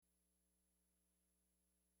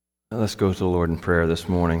Let's go to the Lord in prayer this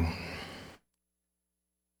morning.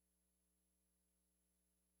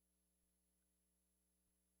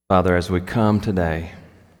 Father, as we come today,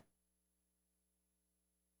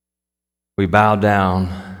 we bow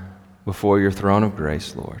down before your throne of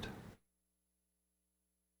grace, Lord.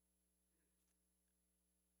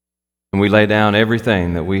 And we lay down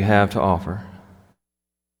everything that we have to offer.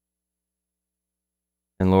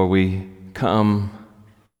 And Lord, we come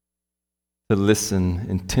to listen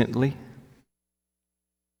intently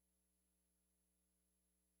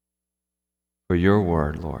for your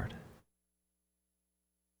word, Lord,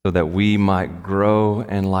 so that we might grow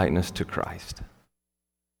in likeness to Christ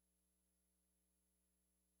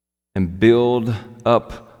and build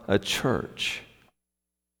up a church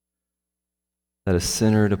that is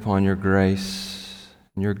centered upon your grace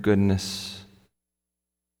and your goodness,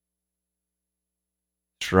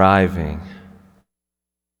 striving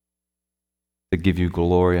to give you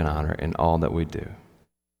glory and honor in all that we do.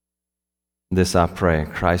 This I pray in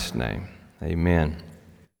Christ's name. Amen.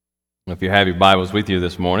 If you have your Bibles with you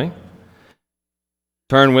this morning,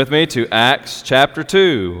 turn with me to Acts chapter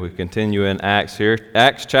 2. We continue in Acts here.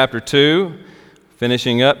 Acts chapter 2,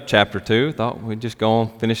 finishing up chapter 2. Thought we'd just go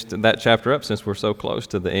and finish that chapter up since we're so close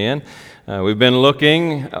to the end. We've been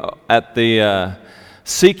looking at the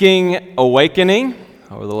Seeking Awakening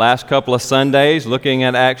over the last couple of Sundays, looking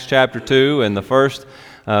at Acts chapter 2, and the first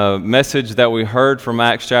message that we heard from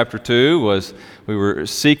Acts chapter 2 was we were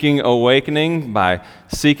seeking awakening by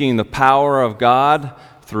seeking the power of God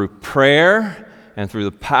through prayer and through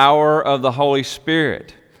the power of the Holy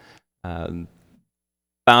Spirit.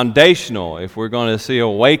 Foundational, if we're going to see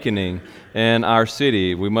awakening in our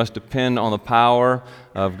city, we must depend on the power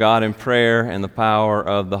of God in prayer and the power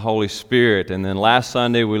of the Holy Spirit. And then last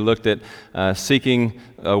Sunday we looked at seeking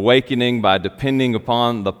awakening by depending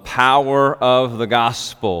upon the power of the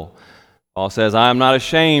gospel. Paul says, I am not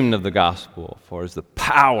ashamed of the gospel, for it is the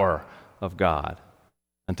power of God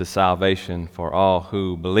unto salvation for all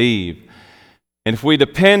who believe. And if we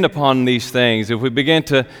depend upon these things, if we begin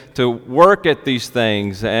to work at these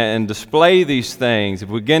things and display these things, if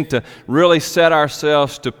we begin to really set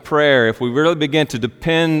ourselves to prayer, if we really begin to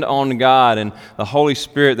depend on God and the Holy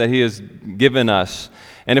Spirit that He has given us,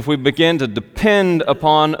 and if we begin to depend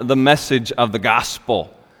upon the message of the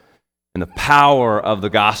gospel and the power of the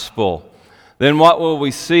gospel, then what will we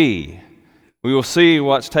see? We will see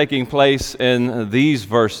what's taking place in these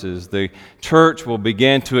verses. The church will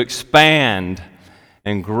begin to expand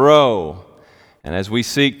and grow. And as we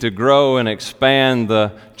seek to grow and expand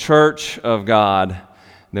the church of God,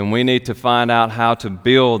 then we need to find out how to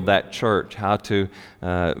build that church, how to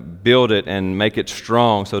build it and make it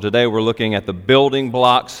strong. So today we're looking at the building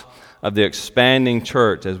blocks of the expanding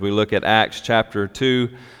church as we look at Acts chapter 2,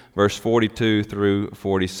 verse 42 through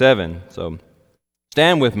 47. So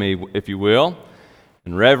stand with me, if you will,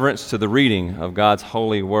 in reverence to the reading of God's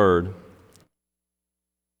holy word.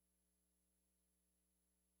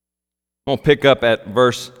 I'm going to pick up at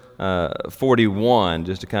verse 41,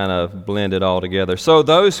 just to kind of blend it all together. So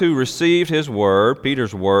those who received his word,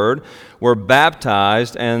 Peter's word, were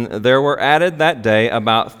baptized, and there were added that day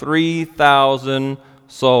about 3,000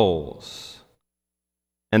 souls.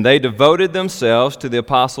 And they devoted themselves to the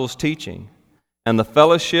apostles' teaching, and the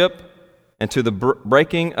fellowship, and to the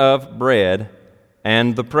breaking of bread,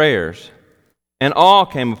 and the prayers. And awe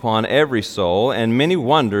came upon every soul, and many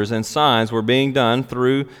wonders and signs were being done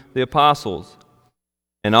through the apostles.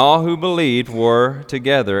 And all who believed were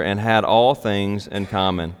together and had all things in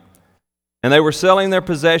common. And they were selling their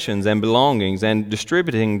possessions and belongings and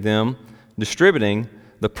distributing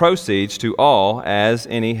the proceeds to all as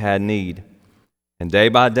any had need. And day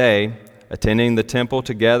by day, attending the temple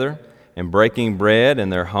together and breaking bread in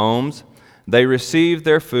their homes, they received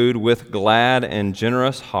their food with glad and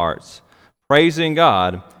generous hearts, praising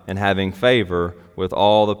God and having favor with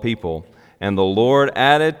all the people. And the Lord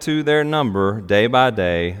added to their number day by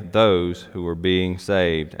day those who were being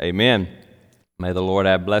saved. Amen. May the Lord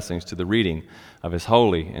add blessings to the reading of His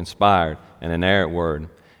holy, inspired, and inerrant word.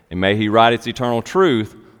 And may He write its eternal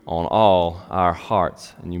truth on all our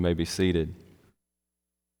hearts. And you may be seated.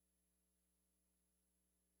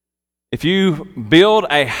 If you build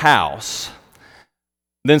a house,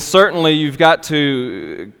 then certainly you've got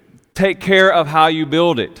to take care of how you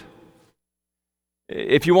build it.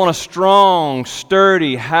 If you want a strong,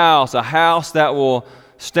 sturdy house, a house that will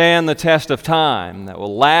stand the test of time, that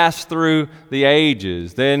will last through the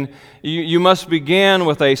ages, then you must begin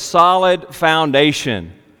with a solid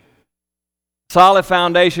foundation. Solid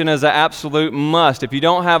foundation is an absolute must. If you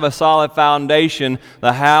don't have a solid foundation,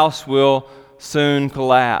 the house will soon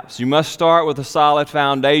collapse. You must start with a solid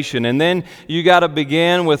foundation, and then you got to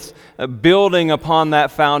begin with building upon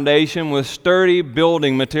that foundation with sturdy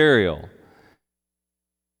building material.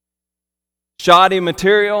 Shoddy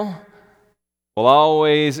material will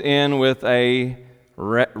always end with a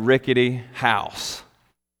rickety house.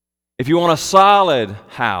 If you want a solid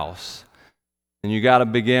house, then you got to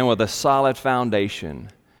begin with a solid foundation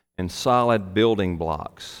and solid building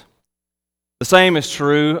blocks. The same is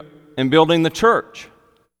true in building the church.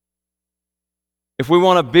 If we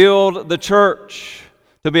want to build the church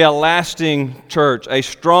to be a lasting church, a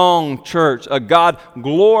strong church, a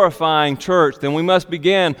God-glorifying church, then we must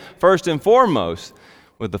begin first and foremost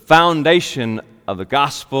with the foundation of the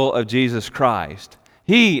gospel of Jesus Christ.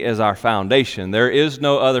 He is our foundation. There is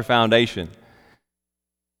no other foundation.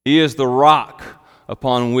 He is the rock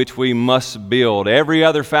upon which we must build. Every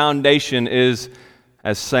other foundation is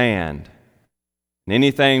as sand. And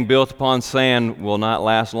anything built upon sand will not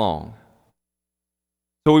last long.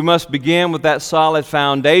 So we must begin with that solid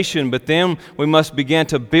foundation, but then we must begin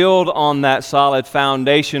to build on that solid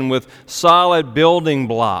foundation with solid building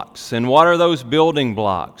blocks. And what are those building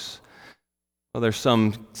blocks? Well, there's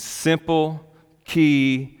some simple,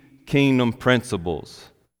 key kingdom principles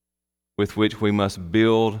with which we must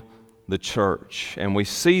build the church. And we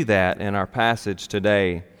see that in our passage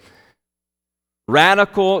today.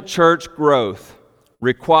 Radical church growth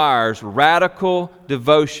requires radical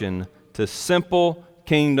devotion to simple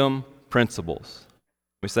kingdom principles.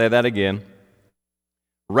 We say that again.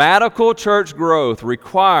 Radical church growth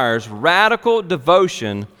requires radical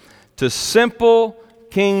devotion to simple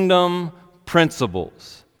kingdom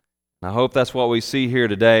principles. I hope that's what we see here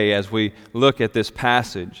today as we look at this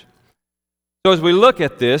passage. So as we look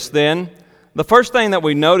at this, then, the first thing that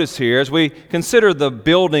we notice here as we consider the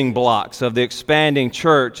building blocks of the expanding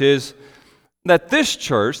church is that this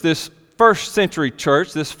church, this first century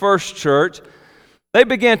church, this first church, they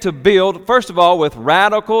began to build, first of all, with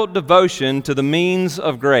radical devotion to the means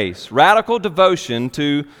of grace. Radical devotion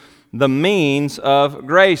to the means of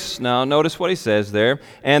grace. Now, notice what he says there.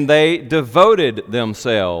 And they devoted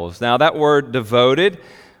themselves. Now, that word devoted,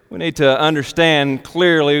 we need to understand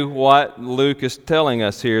clearly what Luke is telling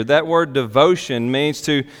us here. That word devotion means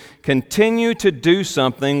to continue to do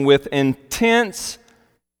something with intense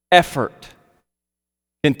effort.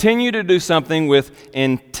 Continue to do something with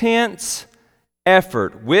intense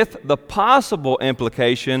effort, with the possible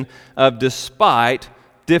implication of despite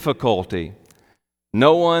difficulty.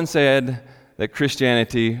 No one said that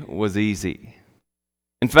Christianity was easy.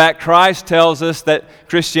 In fact, Christ tells us that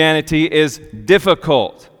Christianity is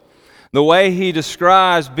difficult. The way he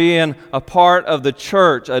describes being a part of the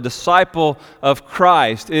church, a disciple of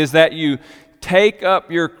Christ, is that you take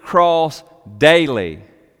up your cross daily.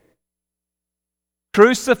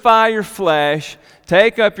 Crucify your flesh,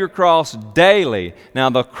 take up your cross daily. Now,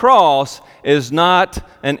 the cross is not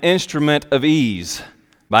an instrument of ease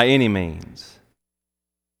by any means.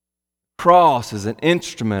 The cross is an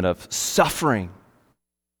instrument of suffering.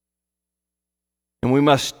 And we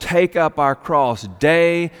must take up our cross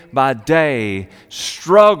day by day,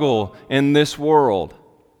 struggle in this world,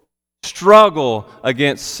 struggle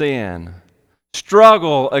against sin,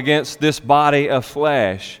 struggle against this body of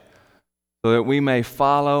flesh, so that we may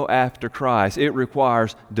follow after Christ. It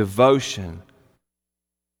requires devotion.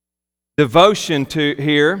 Devotion to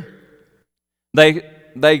here,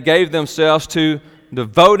 they gave themselves to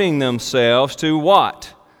devoting themselves to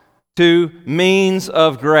what? To means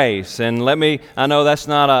of grace. And I know that's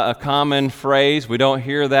not a common phrase. We don't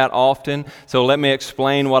hear that often. So let me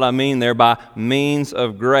explain what I mean there by means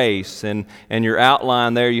of grace. And your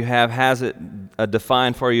outline there has it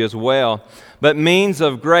defined for you as well. But means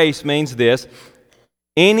of grace means this: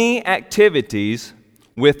 any activities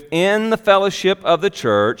within the fellowship of the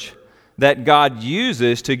church that God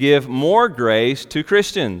uses to give more grace to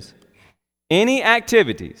Christians. Any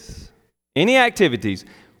activities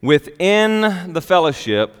within the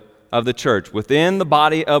fellowship of the church, within the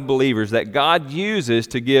body of believers that God uses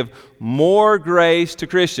to give more grace to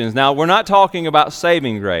Christians. Now, we're not talking about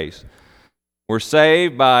saving grace. We're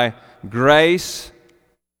saved by grace,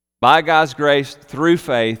 by God's grace, through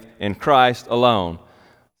faith in Christ alone.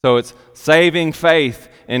 So it's saving faith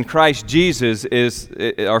in Christ Jesus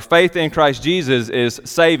our faith in Christ Jesus is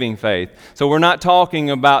saving faith. So we're not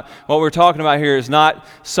talking about, what we're talking about here is not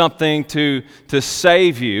something to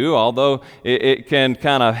save you, although it can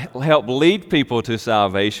kind of help lead people to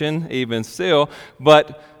salvation, even still,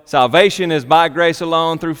 but salvation is by grace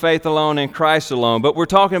alone, through faith alone, in Christ alone. But we're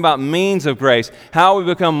talking about means of grace, how we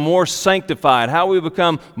become more sanctified, how we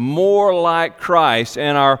become more like Christ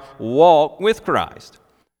in our walk with Christ.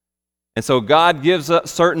 And so God gives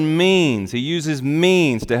us certain means. He uses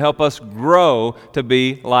means to help us grow to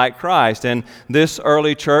be like Christ. And this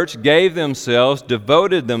early church gave themselves,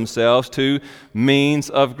 devoted themselves to means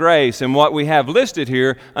of grace. And what we have listed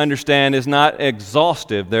here, understand, is not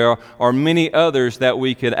exhaustive. There are many others that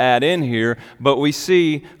we could add in here, but we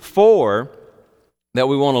see 4 that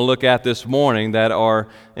we want to look at this morning that are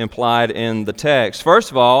implied in the text. First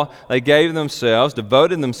of all, they devoted themselves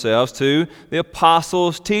to the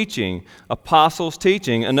apostles' teaching. Apostles'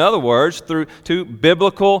 teaching, in other words, to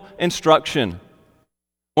biblical instruction.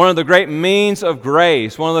 One of the great means of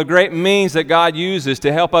grace, one of the great means that God uses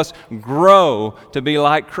to help us grow to be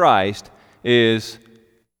like Christ is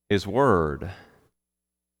His Word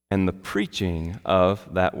and the preaching of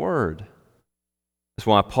that Word. That's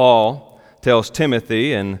why Paul tells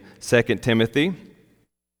Timothy in 2 Timothy.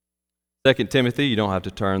 2 Timothy, you don't have to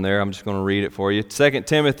turn there. I'm just going to read it for you. 2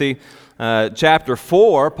 Timothy chapter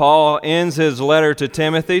 4, Paul ends his letter to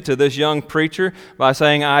Timothy, to this young preacher, by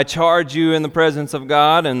saying, I charge you in the presence of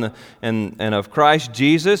God and of Christ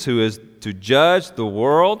Jesus, who is to judge the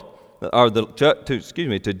world,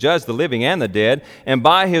 to judge the living and the dead, and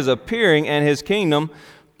by His appearing and His kingdom,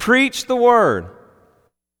 preach the word.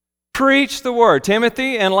 Preach the word.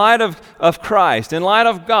 Timothy, in light of Christ, in light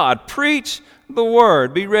of God, preach the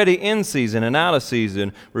word. Be ready in season and out of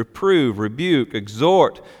season. Reprove, rebuke,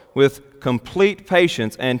 exhort with complete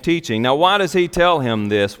patience and teaching. Now, why does he tell him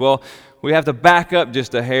this? Well, we have to back up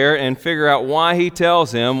just a hair and figure out why he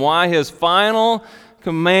tells him, why his final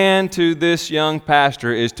command to this young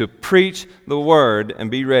pastor is to preach the word and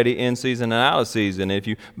be ready in season and out of season. If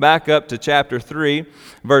you back up to chapter 3,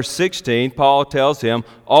 verse 16, Paul tells him,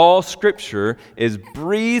 all Scripture is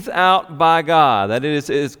breathed out by God. That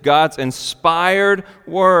is God's inspired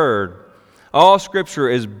word. All Scripture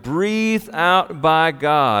is breathed out by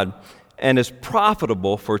God and is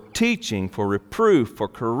profitable for teaching, for reproof, for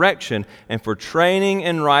correction, and for training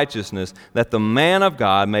in righteousness, that the man of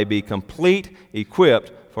God may be complete,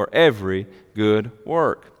 equipped for every good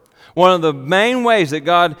work. One of the main ways that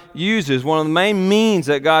God uses, one of the main means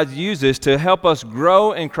that God uses to help us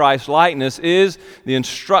grow in Christ's likeness is the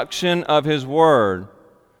instruction of His Word.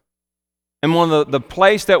 And one of the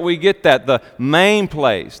place that we get that, the main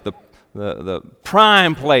place, the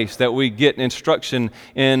prime place that we get instruction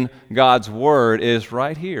in God's Word is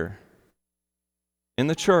right here in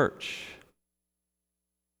the church.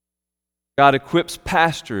 God equips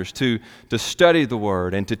pastors to study the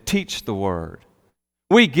Word and to teach the Word.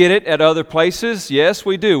 We get it at other places. Yes,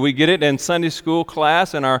 we do. We get it in Sunday school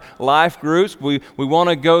class and our life groups. We want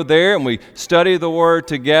to go there and we study the Word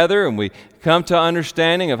together and we come to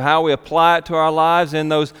understanding of how we apply it to our lives in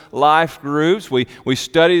those life groups. We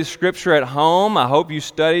study the Scripture at home. I hope you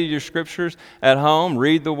study your Scriptures at home.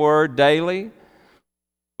 Read the Word daily.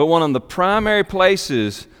 But one of the primary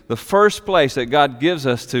places, the first place that God gives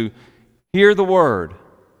us to hear the Word,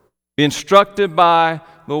 be instructed by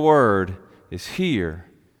the Word, is here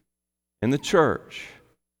in the church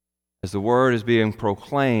as the Word is being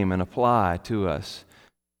proclaimed and applied to us.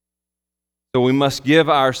 So we must give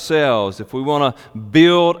ourselves, if we want to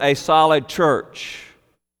build a solid church,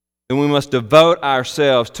 then we must devote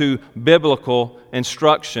ourselves to biblical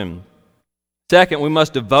instruction. Second, we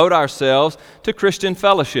must devote ourselves to Christian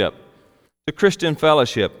fellowship. To Christian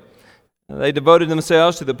fellowship. They devoted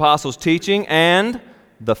themselves to the apostles' teaching and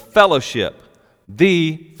the fellowship.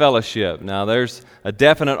 The fellowship. Now, there's a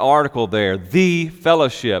definite article there, the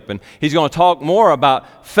fellowship. And he's going to talk more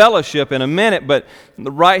about fellowship in a minute, but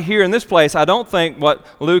right here in this place, I don't think what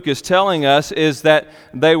Luke is telling us is that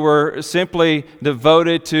they were simply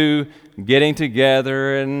devoted to getting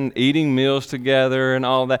together and eating meals together and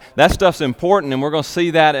all that. That stuff's important, and we're going to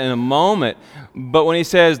see that in a moment. But when he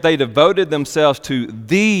says they devoted themselves to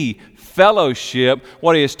the fellowship,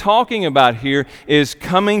 what he is talking about here is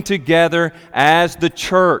coming together as the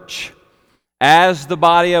church, as the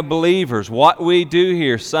body of believers. What we do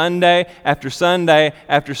here, Sunday after Sunday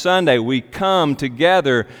after Sunday, we come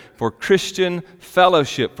together for Christian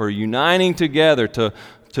fellowship, for uniting together, to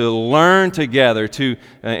learn together, to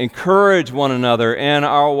encourage one another in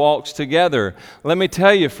our walks together. Let me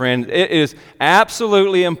tell you, friend, it is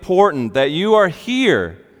absolutely important that you are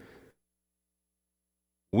here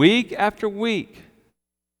week after week,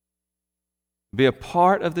 be a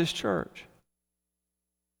part of this church.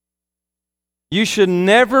 You should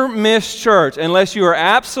never miss church unless you are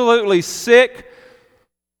absolutely sick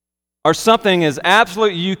or something is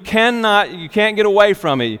absolute. You can't get away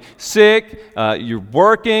from it. Sick, you're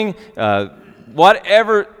working,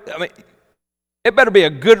 whatever. I mean, it better be a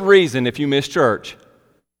good reason if you miss church.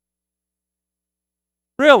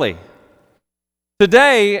 Really.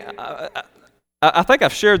 Today, I think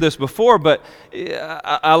I've shared this before, but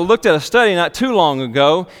I looked at a study not too long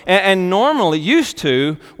ago, and normally used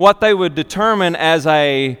to, what they would determine as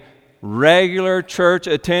a regular church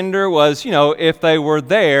attender was, if they were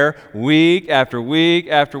there week after week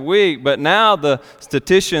after week. But now the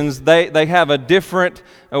statisticians, they have a different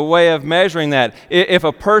way of measuring that. If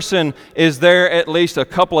a person is there at least a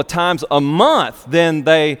couple of times a month, then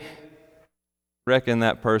they reckon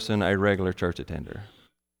that person a regular church attender.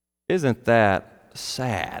 Isn't that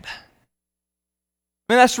sad?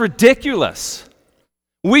 I mean, that's ridiculous.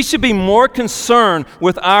 We should be more concerned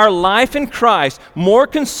with our life in Christ, more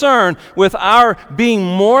concerned with our being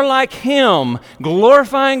more like Him,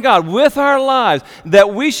 glorifying God with our lives,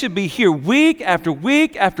 that we should be here week after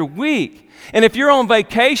week after week. And if you're on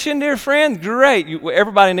vacation, dear friend, great.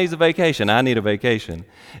 Everybody needs a vacation. I need a vacation,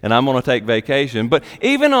 and I'm going to take vacation. But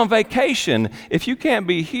even on vacation, if you can't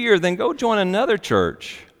be here, then go join another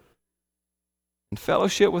church and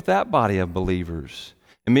fellowship with that body of believers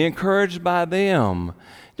and be encouraged by them.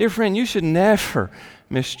 Dear friend, you should never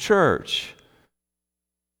miss church,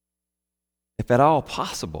 if at all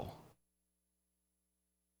possible.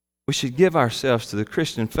 We should give ourselves to the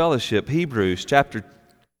Christian fellowship. Hebrews chapter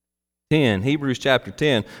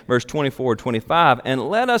 10, verse 24 and 25, and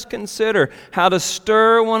let us consider how to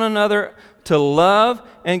stir one another to love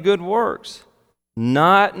and good works,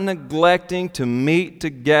 not neglecting to meet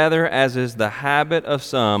together as is the habit of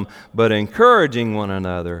some, but encouraging one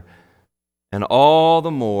another, and all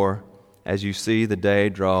the more as you see the day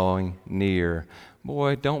drawing near.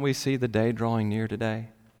 Boy, don't we see the day drawing near today?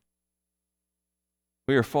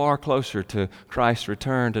 We are far closer to Christ's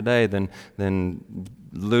return today than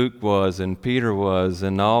Luke was and Peter was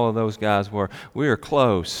and all of those guys were. We are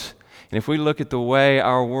close. And if we look at the way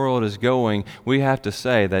our world is going, we have to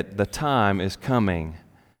say that the time is coming.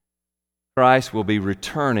 Christ will be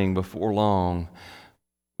returning before long.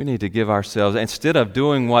 We need to give ourselves, instead of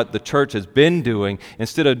doing what the church has been doing,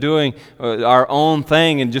 instead of doing our own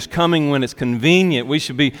thing and just coming when it's convenient, we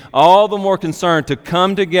should be all the more concerned to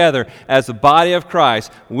come together as the body of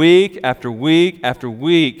Christ week after week after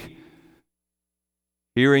week,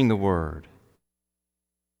 hearing the Word,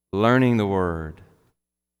 learning the Word,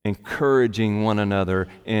 encouraging one another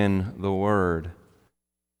in the Word.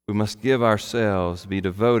 We must give ourselves, be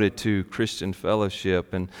devoted to Christian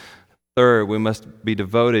fellowship. And third, we must be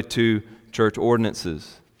devoted to church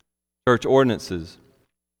ordinances. Church ordinances.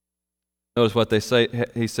 Notice what they say.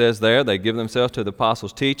 He says there, they give themselves to the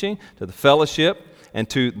apostles' teaching, to the fellowship, and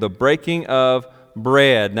to the breaking of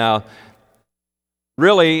bread. Now,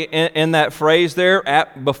 really, in that phrase there,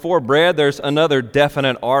 before bread, there's another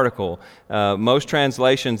definite article. Most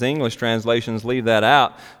translations, English translations, leave that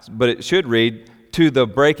out, but it should read, to the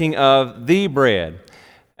breaking of the bread.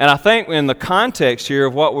 And I think in the context here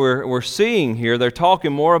of what we're seeing here, they're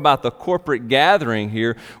talking more about the corporate gathering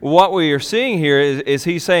here. What we are seeing here is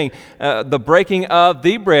he's saying the breaking of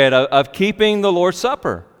the bread, of keeping the Lord's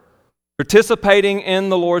Supper, participating in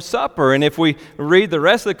the Lord's Supper. And if we read the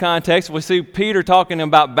rest of the context, we see Peter talking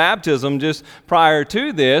about baptism just prior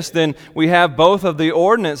to this, then we have both of the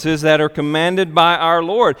ordinances that are commanded by our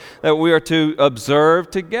Lord that we are to observe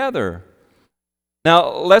together.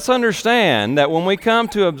 Now, let's understand that when we come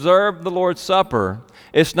to observe the Lord's Supper,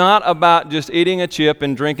 it's not about just eating a chip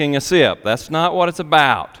and drinking a sip. That's not what it's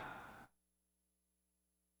about.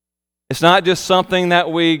 It's not just something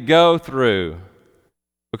that we go through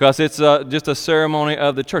because it's just a ceremony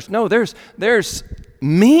of the church. No, there's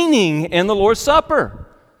meaning in the Lord's Supper.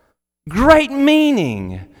 Great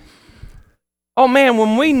meaning. Oh man,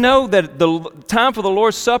 when we know that the time for the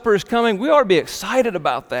Lord's Supper is coming, we ought to be excited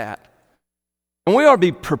about that. And we ought to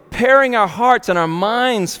be preparing our hearts and our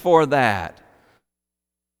minds for that.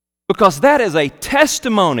 Because that is a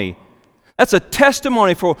testimony. That's a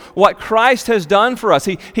testimony for what Christ has done for us.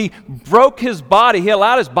 He broke His body. He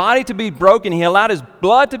allowed His body to be broken. He allowed His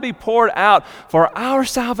blood to be poured out for our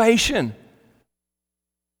salvation.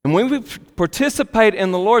 And when we participate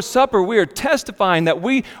in the Lord's Supper, we are testifying that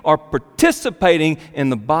we are participating in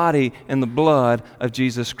the body and the blood of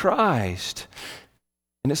Jesus Christ.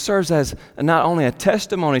 And it serves as not only a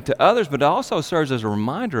testimony to others, but it also serves as a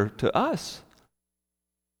reminder to us.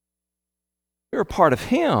 We're a part of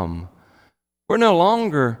Him. We're no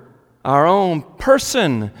longer our own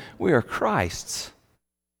person. We are Christ's.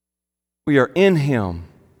 We are in Him,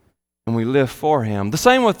 and we live for Him. The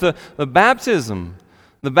same with the baptism.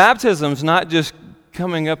 The baptism's not just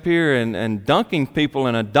coming up here and dunking people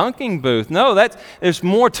in a dunking booth. No, there's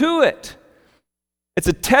more to it. It's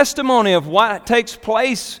a testimony of what takes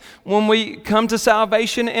place when we come to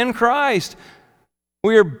salvation in Christ.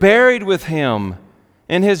 We are buried with Him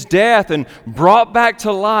in His death and brought back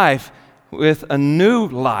to life with a new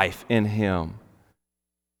life in Him.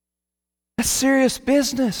 That's serious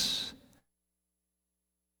business.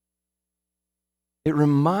 It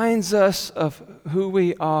reminds us of who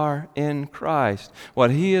we are in Christ,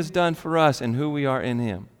 what He has done for us and who we are in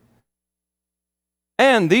Him.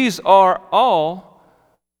 And these are all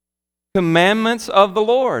commandments of the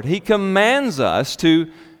Lord. He commands us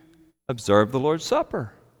to observe the Lord's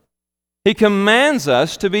Supper. He commands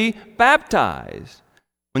us to be baptized.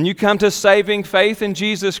 When you come to saving faith in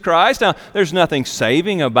Jesus Christ, now there's nothing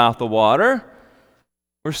saving about the water.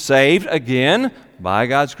 We're saved again by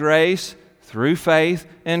God's grace through faith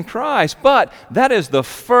in Christ. But that is the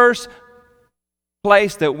first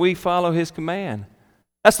place that we follow His command.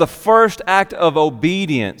 That's the first act of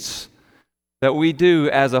obedience that we do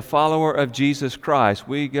as a follower of Jesus Christ.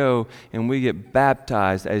 We go and we get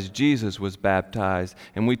baptized as Jesus was baptized,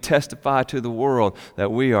 and we testify to the world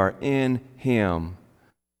that we are in Him.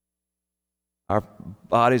 Our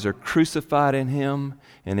bodies are crucified in Him,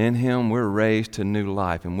 and in Him we're raised to new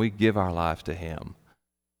life, and we give our lives to Him.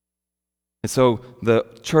 And so the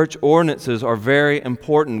church ordinances are very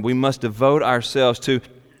important. We must devote ourselves to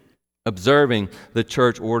observing the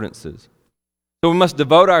church ordinances. So we must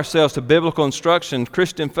devote ourselves to biblical instruction,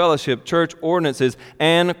 Christian fellowship, church ordinances,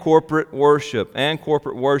 and corporate worship. And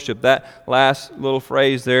corporate worship, that last little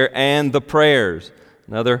phrase there, and the prayers.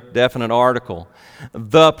 Another definite article.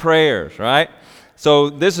 The prayers, right?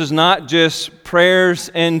 So this is not just prayers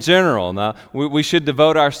in general. Now, we should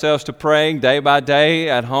devote ourselves to praying day by day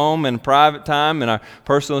at home in private time, in our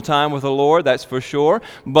personal time with the Lord, that's for sure.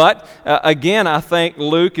 But again, I think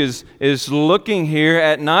Luke is looking here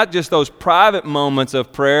at not just those private moments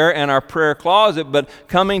of prayer and our prayer closet, but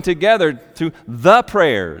coming together to the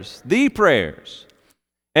prayers.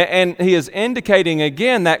 And he is indicating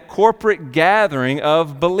again that corporate gathering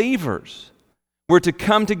of believers. We're to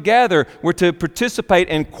come together. We're to participate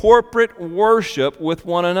in corporate worship with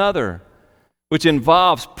one another, which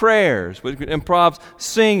involves prayers, which involves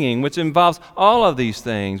singing, which involves all of these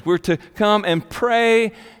things. We're to come and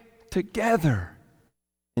pray together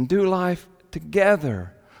and do life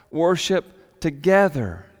together, worship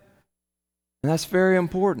together. And that's very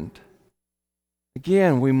important.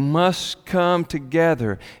 Again, we must come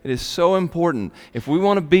together. It is so important. If we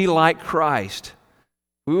want to be like Christ,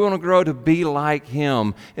 we want to grow to be like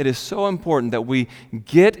Him. It is so important that we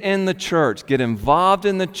get in the church, get involved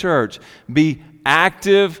in the church, be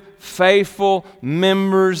active, faithful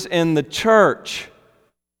members in the church.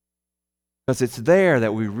 Because it's there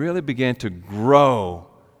that we really begin to grow,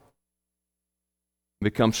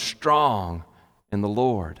 become strong in the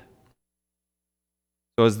Lord.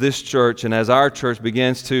 So as this church and as our church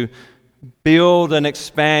begins to build an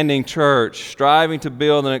expanding church, striving to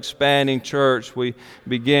build an expanding church, we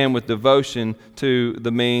begin with devotion to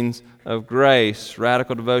the means of grace,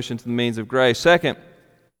 radical devotion to the means of grace. Second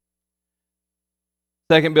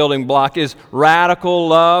building block is radical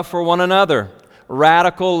love for one another.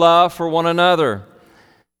 Radical love for one another.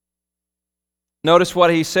 Notice what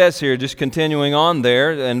he says here, just continuing on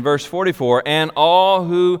there in verse 44. And all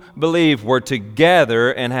who believed were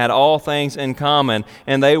together and had all things in common.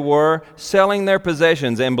 And they were selling their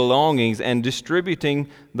possessions and belongings and distributing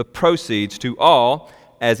the proceeds to all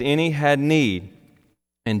as any had need.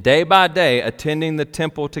 And day by day attending the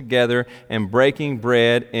temple together and breaking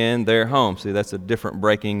bread in their homes. See, that's a different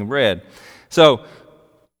breaking bread. So,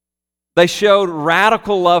 they showed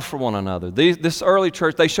radical love for one another. This early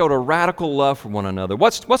church, they showed a radical love for one another.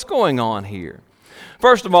 What's going on here?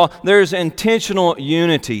 First of all, there's intentional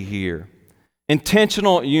unity here.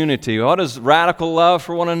 Intentional unity. What is radical love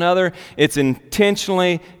for one another? It's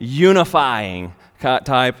intentionally unifying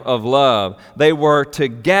type of love. They were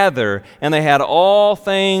together and they had all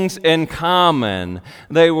things in common.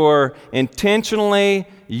 They were intentionally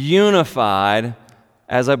unified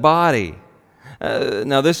as a body.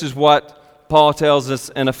 Now, this is what Paul tells us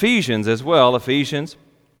in Ephesians as well. Ephesians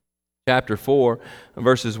chapter 4,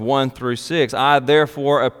 verses 1 through 6. I,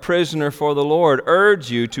 therefore, a prisoner for the Lord, urge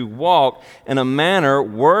you to walk in a manner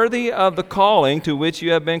worthy of the calling to which you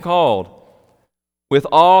have been called, with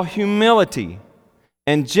all humility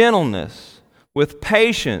and gentleness, with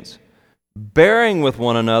patience, bearing with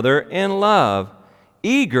one another in love,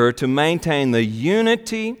 eager to maintain the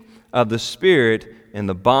unity of the Spirit in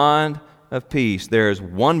the bond of peace. There is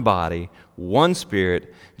one body, one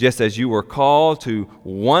Spirit, just as you were called to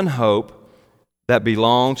one hope that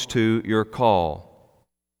belongs to your call.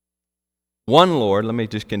 One Lord, let me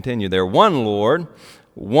just continue there. One Lord,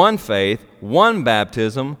 one faith, one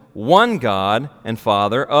baptism, one God and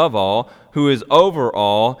Father of all, who is over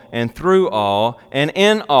all and through all and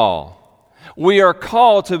in all. We are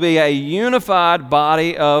called to be a unified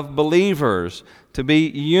body of believers, to be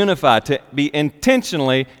unified, to be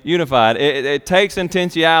intentionally unified. It takes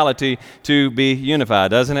intentionality to be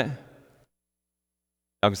unified, doesn't it?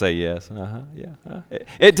 I can say yes.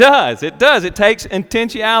 It does. It does. It takes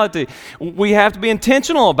intentionality. We have to be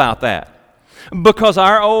intentional about that. Because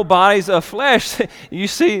our old bodies of flesh, you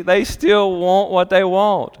see, they still want what they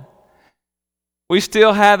want. We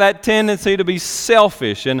still have that tendency to be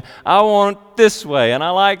selfish, and I want it this way, and I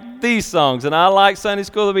like these songs, and I like Sunday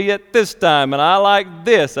school to be at this time, and I like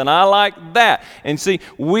this, and I like that. And see,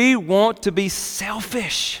 we want to be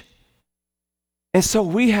selfish. And so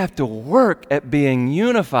we have to work at being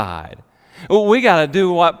unified. We got to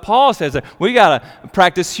do what Paul says. We got to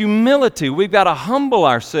practice humility. We've got to humble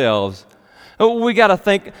ourselves. We got to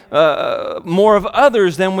think more of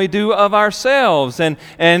others than we do of ourselves. And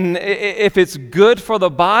if it's good for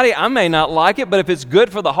the body, I may not like it, but if it's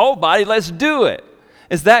good for the whole body, let's do it.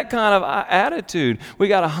 It's that kind of attitude. We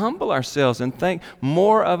got to humble ourselves and think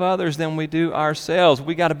more of others than we do ourselves.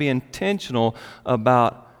 We got to be intentional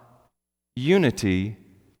about unity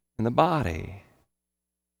in the body.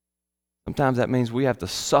 Sometimes that means we have to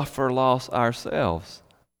suffer loss ourselves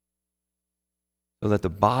so that the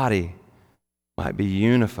body might be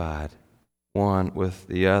unified one with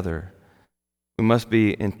the other. We must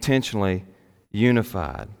be intentionally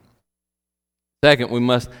unified. Second, we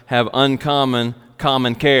must have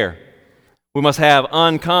common care. We must have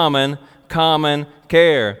common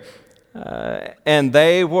care. And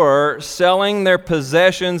they were selling their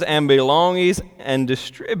possessions and belongings and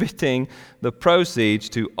distributing the proceeds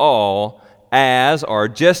to all as or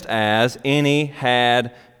just as any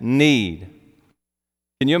had need.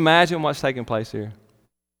 Can you imagine what's taking place here?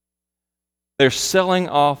 They're selling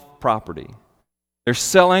off property. They're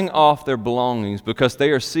selling off their belongings because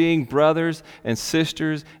they are seeing brothers and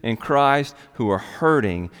sisters in Christ who are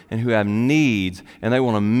hurting and who have needs, and they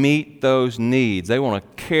want to meet those needs. They want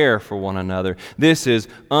to care for one another. This is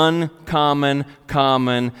common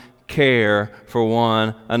care for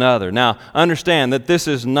one another. Now, understand that this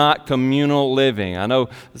is not communal living. I know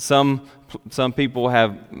some people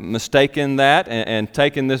have mistaken that and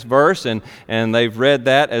taken this verse and they've read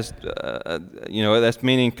that as, that's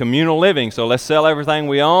meaning communal living. So let's sell everything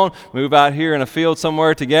we own, move out here in a field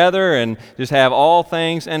somewhere together and just have all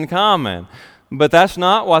things in common. But that's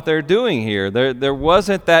not what they're doing here. There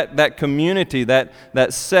wasn't that community,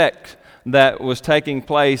 that sect that was taking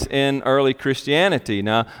place in early Christianity.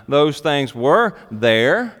 Now, those things were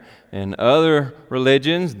there. In other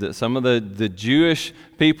religions, some of the Jewish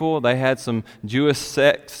people, they had some Jewish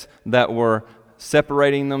sects that were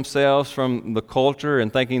separating themselves from the culture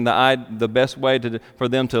and thinking the best way for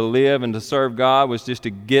them to live and to serve God was just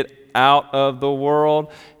to get out of the world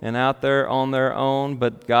and out there on their own.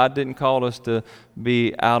 But God didn't call us to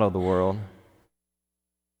be out of the world.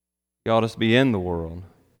 He called us to be in the world,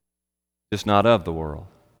 just not of the world,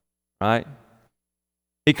 right?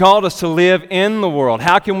 He called us to live in the world.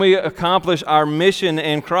 How can we accomplish our mission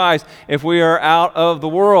in Christ if we are out of the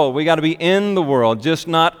world? We got to be in the world, just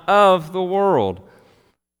not of the world.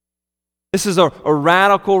 This is a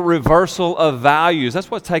radical reversal of values.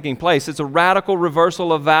 That's what's taking place. It's a radical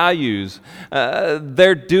reversal of values.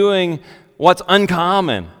 They're doing what's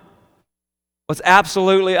uncommon, what's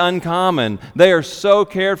absolutely uncommon. They are so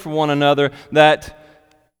cared for one another that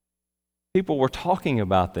people were talking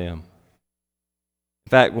about them. In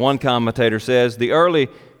fact, one commentator says, the early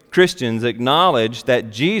Christians acknowledged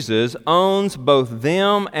that Jesus owns both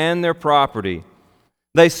them and their property.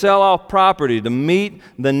 They sell off property to meet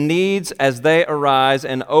the needs as they arise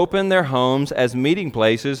and open their homes as meeting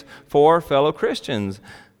places for fellow Christians.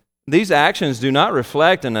 These actions do not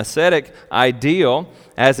reflect an ascetic ideal,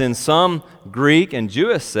 as in some Greek and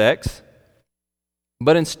Jewish sects,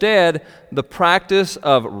 but instead the practice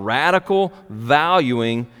of radical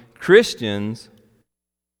valuing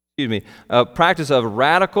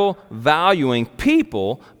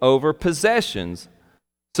people over possessions.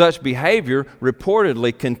 Such behavior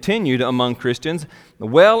reportedly continued among Christians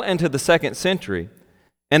well into the 2nd century,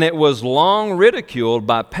 and it was long ridiculed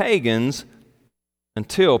by pagans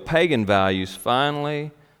until pagan values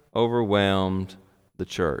finally overwhelmed the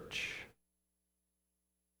church.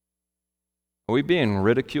 Are we being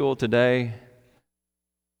ridiculed today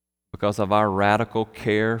because of our radical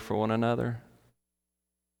care for one another?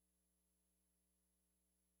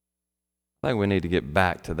 I think we need to get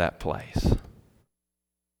back to that place,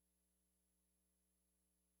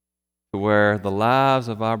 to where the lives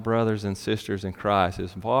of our brothers and sisters in Christ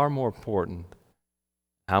is far more important than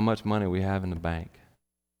how much money we have in the bank.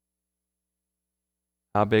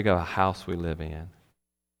 how big of a house we live in,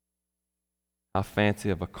 how fancy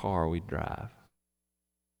of a car we drive.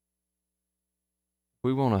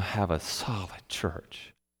 We want to have a solid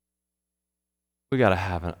church. We got to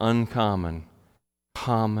have an uncommon,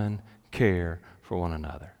 common care for one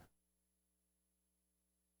another.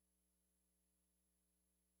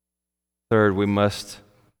 Third,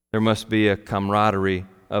 there must be a camaraderie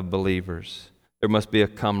of believers. There must be a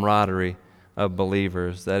camaraderie of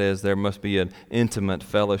believers. That is, there must be an intimate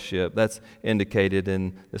fellowship. That's indicated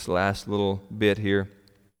in this last little bit here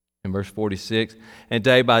in verse 46. And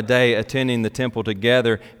day by day attending the temple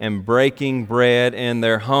together and breaking bread in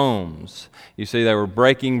their homes. You see, they were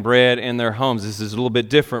breaking bread in their homes. This is a little bit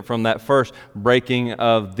different from that first breaking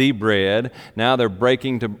of the bread. Now they're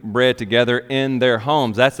breaking bread together in their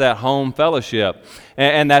homes. That's that home fellowship.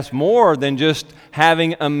 And that's more than just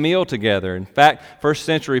having a meal together. In fact, first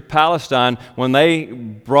century Palestine, when they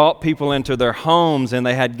brought people into their homes and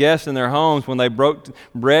they had guests in their homes, when they broke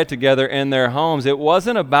bread together in their homes, it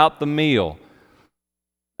wasn't about the meal.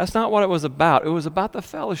 That's not what it was about. It was about the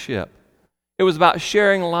fellowship. It was about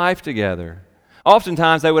sharing life together.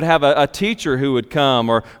 Oftentimes they would have a teacher who would come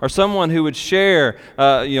or someone who would share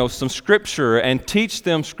some Scripture and teach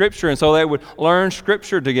them Scripture, and so they would learn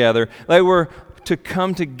Scripture together. They were to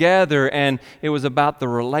come together, and it was about the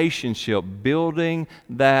relationship, building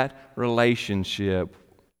that relationship.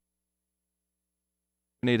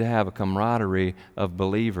 We need to have a camaraderie of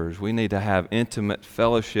believers. We need to have intimate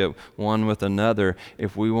fellowship one with another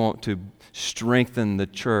if we want to strengthen the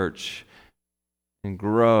church and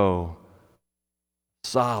grow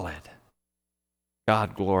solid,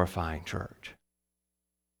 God-glorifying church.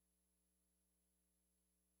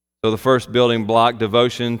 So the first building block,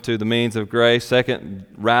 devotion to the means of grace. Second,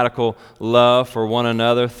 radical love for one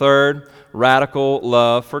another. Third, radical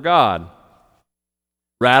love for God.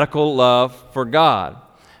 Radical love for God.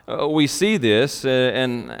 We see this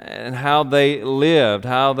in how they lived,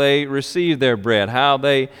 how they received their bread, how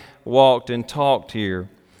they walked and talked here.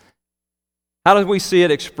 How do we see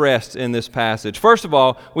it expressed in this passage? First of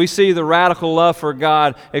all, we see the radical love for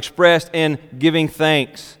God expressed in giving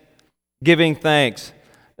thanks. Giving thanks.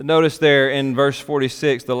 Notice there in verse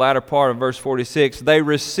 46, the latter part of verse 46, they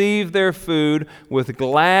received their food with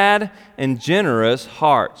glad and generous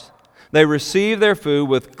hearts. They received their food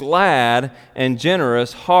with glad and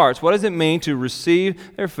generous hearts. What does it mean to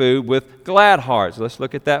receive their food with glad hearts? Let's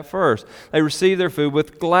look at that first. They received their food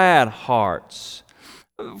with glad hearts.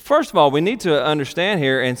 First of all, we need to understand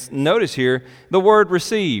here and notice here the word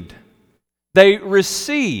received. They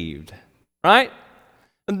received, right?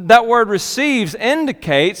 That word receives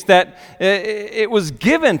indicates that it was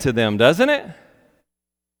given to them, doesn't it?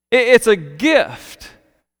 It's a gift.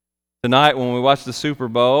 Tonight when we watch the Super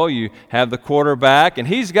Bowl, you have the quarterback and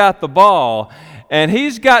he's got the ball and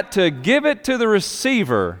he's got to give it to the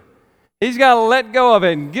receiver. He's got to let go of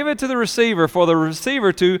it and give it to the receiver for the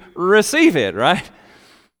receiver to receive it, right?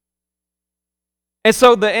 And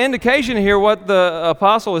so the indication here, what the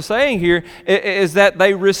apostle is saying here, is that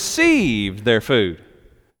they received their food.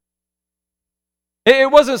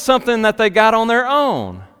 It wasn't something that they got on their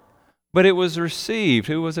own, but it was received.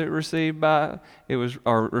 Who was it received by? It was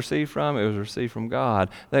received from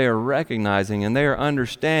God. They are recognizing and they are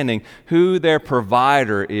understanding who their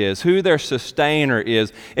provider is, who their sustainer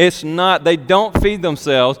is. It's not, they don't feed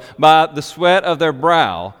themselves by the sweat of their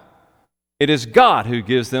brow. It is God who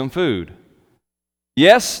gives them food.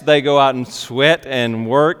 Yes, they go out and sweat and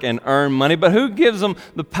work and earn money, but who gives them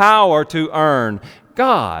the power to earn?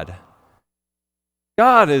 God.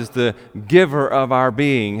 God is the giver of our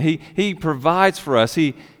being. He provides for us.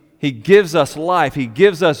 He gives us life. He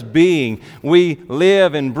gives us being. We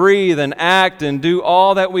live and breathe and act and do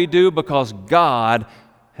all that we do because God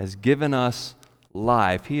has given us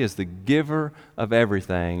life. He is the giver of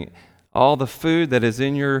everything. All the food that is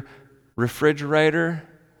in your refrigerator,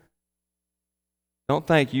 don't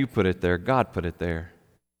think you put it there. God put it there.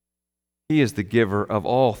 He is the giver of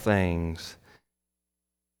all things.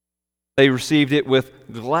 They received it with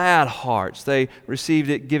glad hearts. They received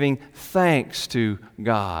it giving thanks to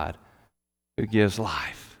God who gives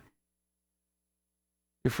life.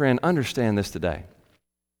 Your friend, understand this today.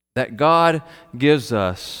 That God gives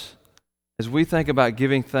us, as we think about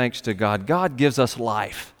giving thanks to God, God gives us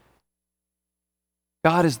life.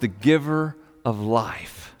 God is the giver of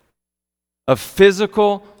life. Of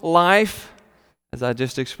physical life, as I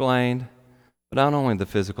just explained, but not only the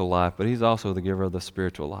physical life, but He's also the giver of the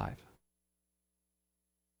spiritual life.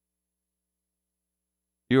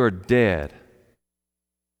 You are dead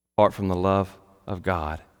apart from the love of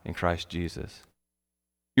God in Christ Jesus.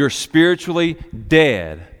 You're spiritually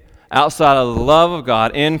dead. outside of the love of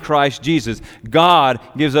God in Christ Jesus. God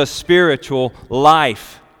gives us spiritual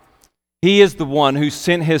life. He is the one who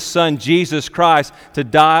sent His Son, Jesus Christ, to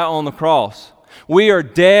die on the cross. We are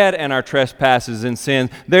dead in our trespasses and sins.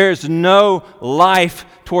 There is no life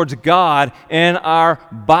towards God in our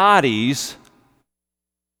bodies.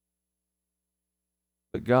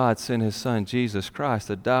 But God sent His Son, Jesus Christ,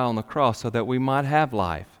 to die on the cross so that we might have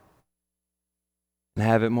life and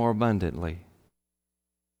have it more abundantly.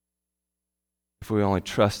 If we only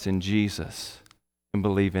trust in Jesus and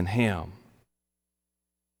believe in Him.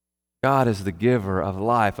 God is the giver of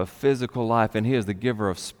life, of physical life, and He is the giver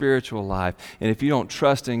of spiritual life. And if you don't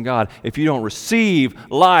trust in God, if you don't receive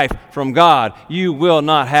life from God, you will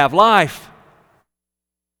not have life.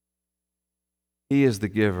 He is the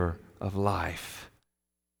giver of life.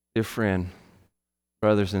 Dear friend,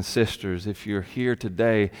 brothers and sisters, if you're here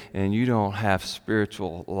today and you don't have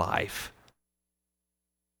spiritual life,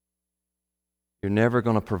 you're never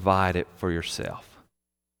going to provide it for yourself.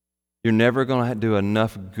 You're never going to do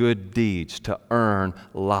enough good deeds to earn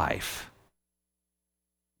life.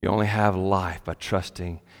 You only have life by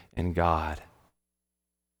trusting in God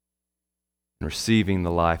and receiving the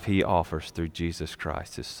life He offers through Jesus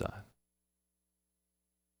Christ, His Son.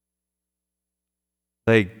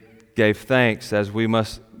 They gave thanks as we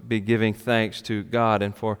must be giving thanks to God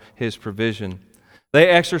and for His provision. They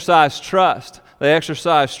exercised trust.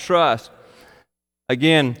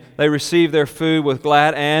 Again, they received their food with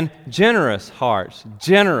glad and generous hearts.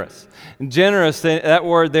 Generous, that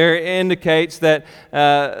word there indicates that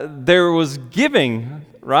there was giving,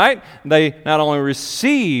 right? They not only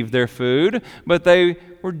received their food, but they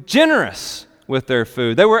were generous with their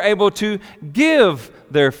food. They were able to give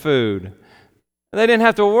their food. They didn't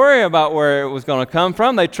have to worry about where it was going to come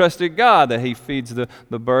from. They trusted God that He feeds the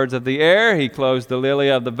birds of the air. He clothes the lily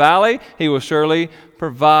of the valley. He will surely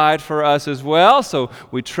provide for us as well. So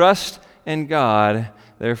we trust in God,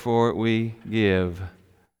 therefore we give.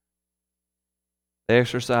 They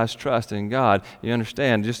exercised trust in God. You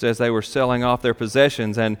understand, just as they were selling off their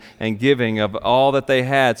possessions and giving of all that they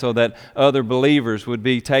had so that other believers would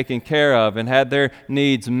be taken care of and had their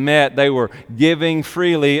needs met, they were giving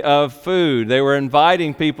freely of food. They were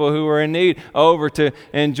inviting people who were in need over to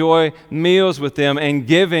enjoy meals with them and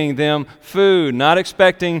giving them food, not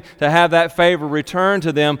expecting to have that favor returned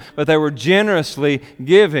to them, but they were generously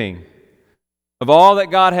giving of all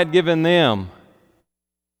that God had given them,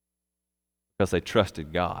 because they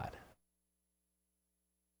trusted God.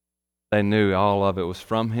 They knew all of it was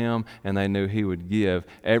from Him, and they knew He would give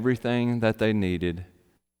everything that they needed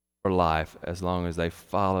for life as long as they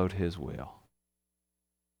followed His will.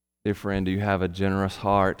 Dear friend, do you have a generous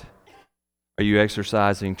heart? Are you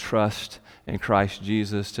exercising trust in Christ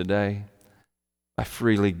Jesus today by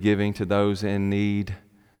freely giving to those in need,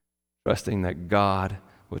 trusting that God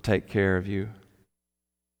will take care of you?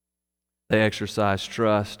 They exercise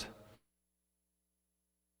trust.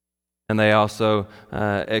 And they also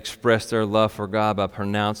express their love for God by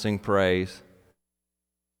pronouncing praise.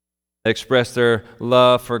 They express their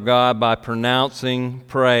love for God by pronouncing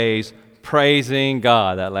praise, praising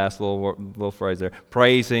God. That last little phrase there,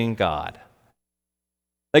 praising God.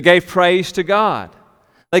 They gave praise to God.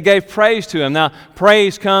 They gave praise to Him. Now,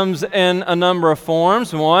 praise comes in a number of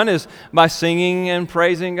forms. One is by singing and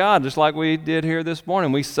praising God, just like we did here this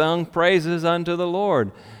morning. We sung praises unto the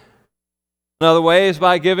Lord. Another way is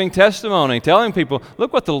by giving testimony, telling people,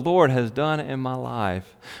 look what the Lord has done in my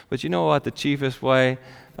life. But you know what the chiefest way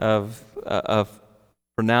of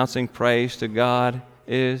pronouncing praise to God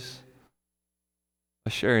is?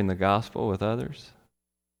 By sharing the gospel with others.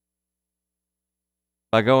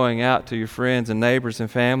 By going out to your friends and neighbors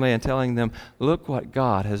and family and telling them, look what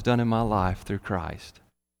God has done in my life through Christ.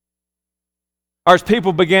 Or as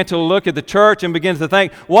people begin to look at the church and begin to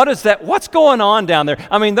think, what's going on down there?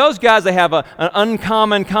 I mean, those guys, they have an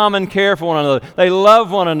uncommon common care for one another. They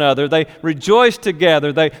love one another. They rejoice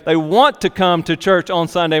together. They want to come to church on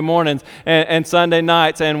Sunday mornings and Sunday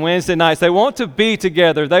nights and Wednesday nights. They want to be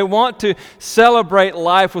together. They want to celebrate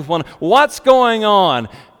life with one another. What's going on?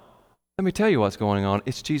 Let me tell you what's going on.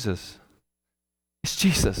 It's Jesus. It's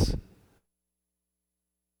Jesus.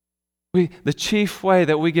 The chief way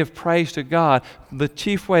that we give praise to God, the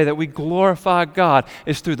chief way that we glorify God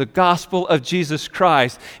is through the gospel of Jesus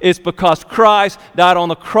Christ. It's because Christ died on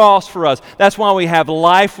the cross for us. That's why we have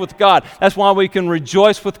life with God. That's why we can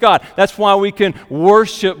rejoice with God. That's why we can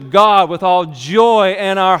worship God with all joy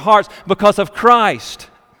in our hearts, because of Christ.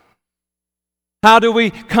 How do we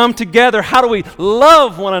come together? How do we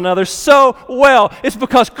love one another so well? It's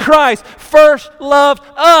because Christ first loved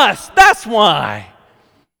us. That's why.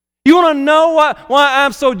 You want to know why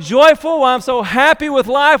I'm so joyful, why I'm so happy with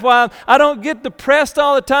life, why I don't get depressed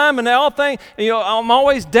all the time and I'm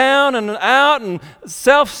always down and out and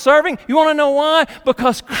self-serving? You want to know why?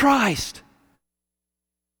 Because Christ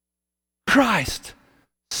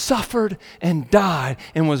suffered and died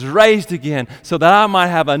and was raised again so that I might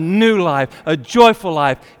have a new life, a joyful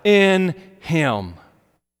life in Him.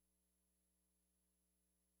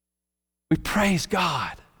 We praise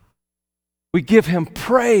God. We give Him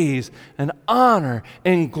praise and honor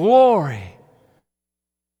and glory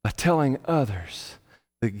by telling others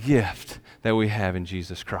the gift that we have in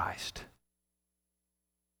Jesus Christ.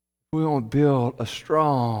 We want to build a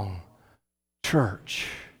strong church,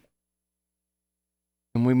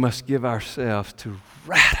 and we must give ourselves to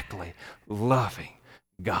radically loving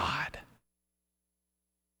God.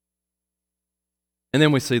 And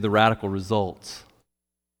then we see the radical results.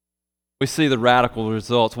 We see the radical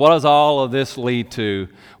results. What does all of this lead to?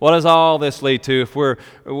 What does all this lead to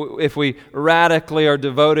if we radically are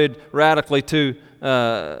devoted radically to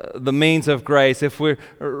the means of grace, if we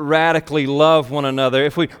radically love one another,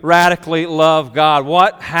 if we radically love God?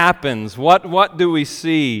 What happens? What do we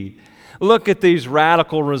see? Look at these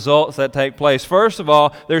radical results that take place. First of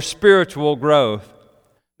all, there's spiritual growth.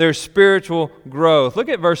 There's spiritual growth. Look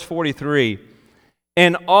at verse 43.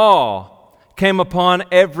 And awe came upon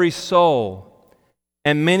every soul,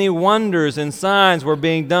 and many wonders and signs were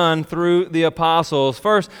being done through the apostles.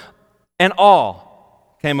 First, and awe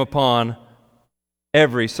came upon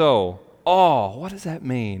every soul. Awe, what does that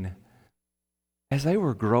mean? As they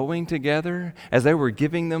were growing together, as they were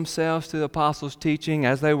giving themselves to the apostles' teaching,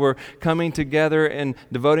 as they were coming together and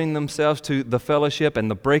devoting themselves to the fellowship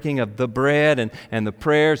and the breaking of the bread and the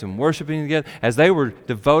prayers and worshiping together, as they were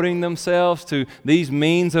devoting themselves to these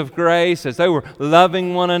means of grace, as they were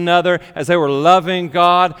loving one another, as they were loving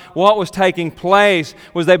God, what was taking place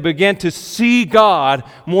was they began to see God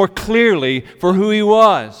more clearly for who He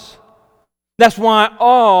was. That's why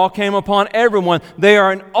awe came upon everyone. They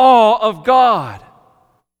are in awe of God.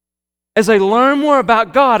 As they learn more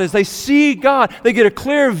about God, as they see God, they get a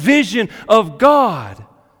clear vision of God.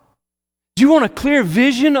 Do you want a clear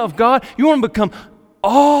vision of God? You want to become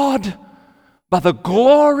awed by the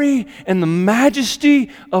glory and the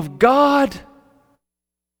majesty of God?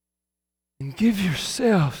 And give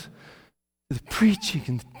yourself to the preaching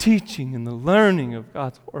and the teaching and the learning of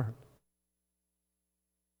God's Word.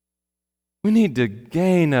 We need to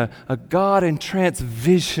gain a God-entranced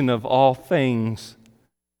vision of all things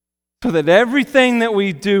so that everything that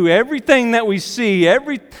we do, everything that we see,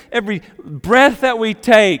 every breath that we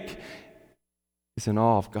take is in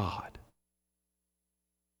awe of God.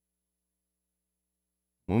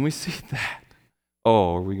 When we see that,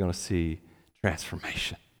 are we going to see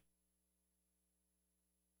transformation?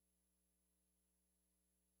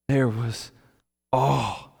 There was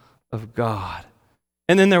awe of God.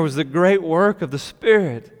 And then there was the great work of the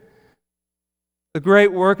Spirit. The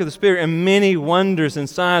great work of the Spirit, and many wonders and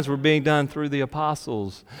signs were being done through the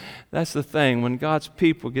apostles. That's the thing. When God's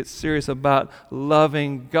people get serious about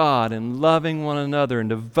loving God and loving one another and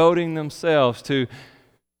devoting themselves to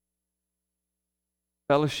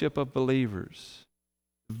fellowship of believers,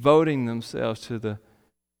 devoting themselves to the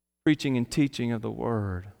preaching and teaching of the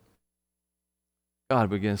Word, God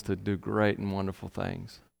begins to do great and wonderful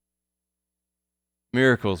things.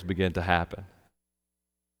 Miracles begin to happen.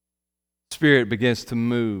 Spirit begins to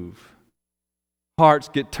move. Hearts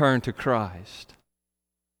get turned to Christ.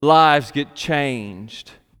 Lives get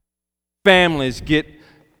changed. Families get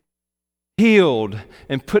healed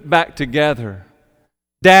and put back together.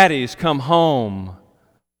 Daddies come home.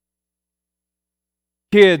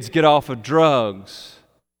 Kids get off of drugs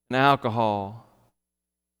and alcohol.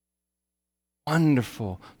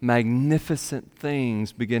 Wonderful, magnificent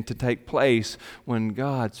things begin to take place when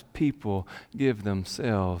God's people give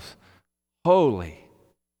themselves wholly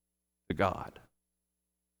to God.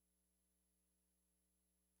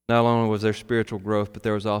 Not only was there spiritual growth, but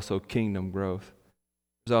there was also kingdom growth.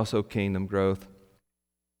 There was also kingdom growth.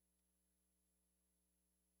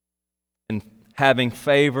 And having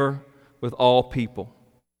favor with all people.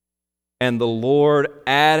 And the Lord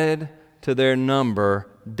added to their number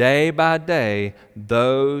day by day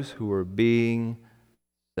those who were being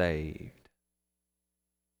saved.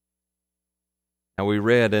 Now we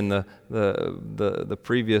read in the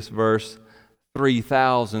previous verse,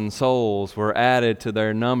 3,000 souls were added to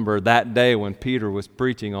their number that day when Peter was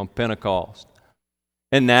preaching on Pentecost.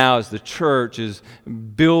 And now as the church is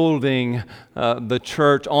building the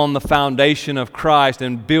church on the foundation of Christ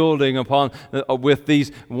and building upon with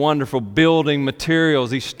these wonderful building materials,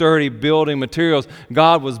 these sturdy building materials,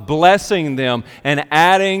 God was blessing them and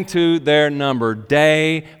adding to their number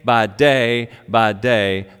day by day by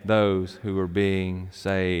day those who were being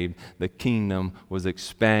saved. The kingdom was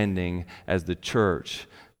expanding as the church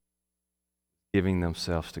giving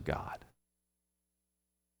themselves to God.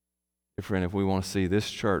 Friend, if we want to see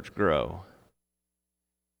this church grow,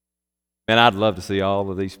 man, I'd love to see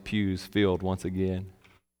all of these pews filled once again.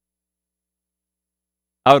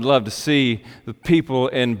 I would love to see the people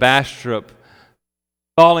in Bastrop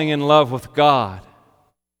falling in love with God.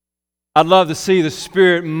 I'd love to see the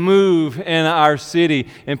Spirit move in our city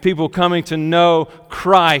and people coming to know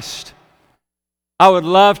Christ. I would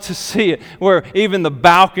love to see it where even the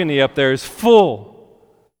balcony up there is full.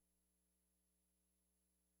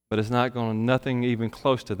 But it's nothing even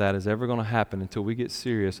close to that is ever going to happen until we get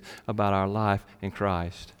serious about our life in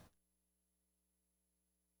Christ.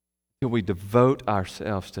 Until we devote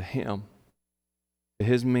ourselves to Him, to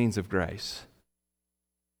His means of grace,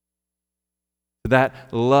 to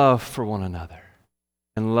that love for one another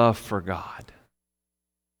and love for God.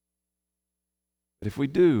 But if we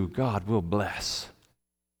do, God will bless.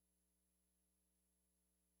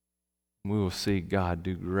 We will see God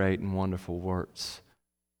do great and wonderful works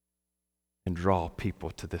and draw people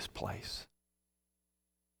to this place.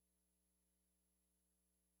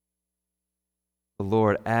 The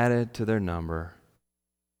Lord added to their number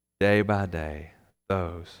day by day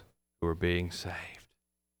those who were being saved.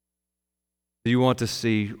 Do you want to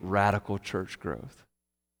see radical church growth?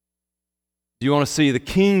 Do you want to see the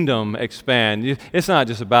kingdom expand? It's not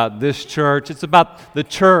just about this church, it's about the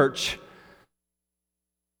church,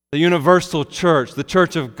 the universal church, the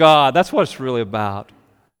church of God. That's what it's really about.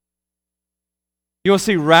 You want to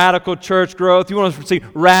see radical church growth? You want to see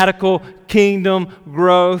radical kingdom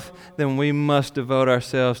growth? Then we must devote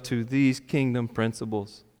ourselves to these kingdom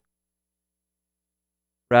principles.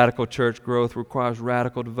 Radical church growth requires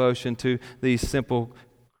radical devotion to these simple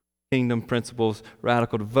kingdom principles.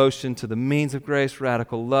 Radical devotion to the means of grace,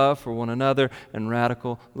 radical love for one another, and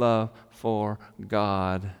radical love for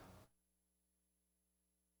God.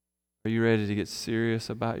 Are you ready to get serious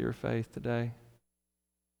about your faith today?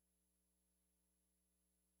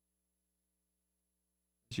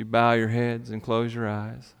 As you bow your heads and close your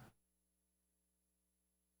eyes.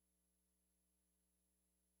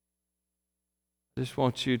 I just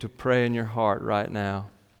want you to pray in your heart right now.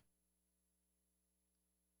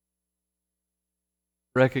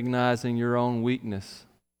 Recognizing your own weakness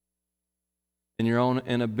and your own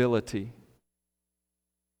inability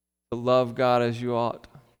to love God as you ought,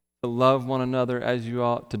 to love one another as you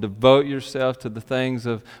ought, to devote yourself to the things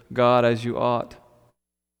of God as you ought.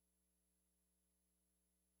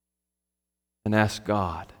 And ask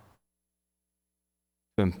God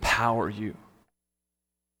to empower you.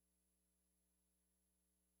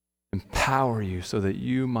 Empower you so that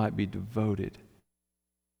you might be devoted,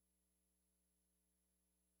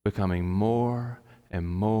 becoming more and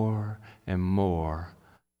more and more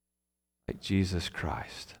like Jesus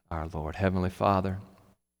Christ, our Lord. Heavenly Father,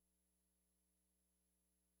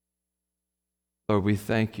 Lord, we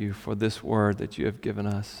thank you for this word that you have given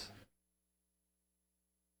us.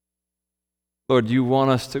 Lord, you want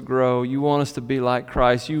us to grow. You want us to be like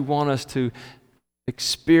Christ. You want us to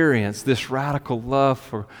experience this radical love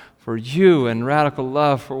for you and radical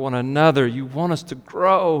love for one another. You want us to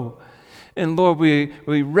grow. And Lord,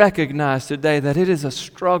 we recognize today that it is a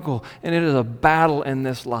struggle and it is a battle in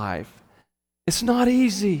this life. It's not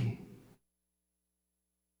easy.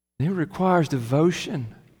 It requires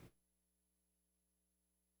devotion.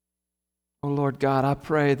 Oh Lord God, I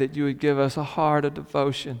pray that you would give us a heart of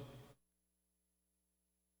devotion.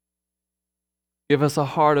 Give us a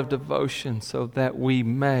heart of devotion so that we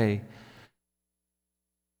may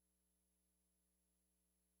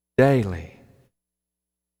daily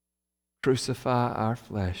crucify our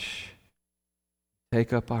flesh,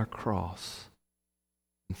 take up our cross,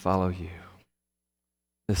 and follow you.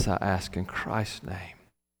 This I ask in Christ's name.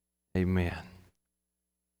 Amen.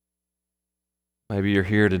 Maybe you're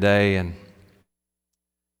here today and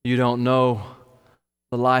you don't know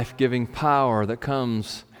the life-giving power that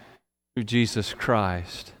comes through Jesus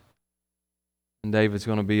Christ. And David's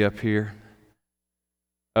going to be up here.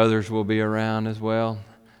 Others will be around as well.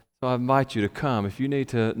 So I invite you to come. If you need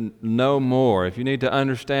to know more, if you need to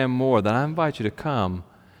understand more, then I invite you to come.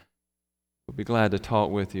 We'll be glad to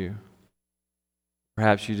talk with you.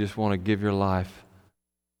 Perhaps you just want to give your life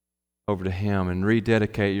over to Him and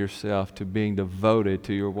rededicate yourself to being devoted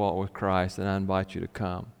to your walk with Christ, then I invite you to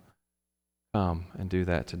come. Come and do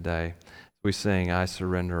that today. We sing, I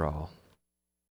surrender all.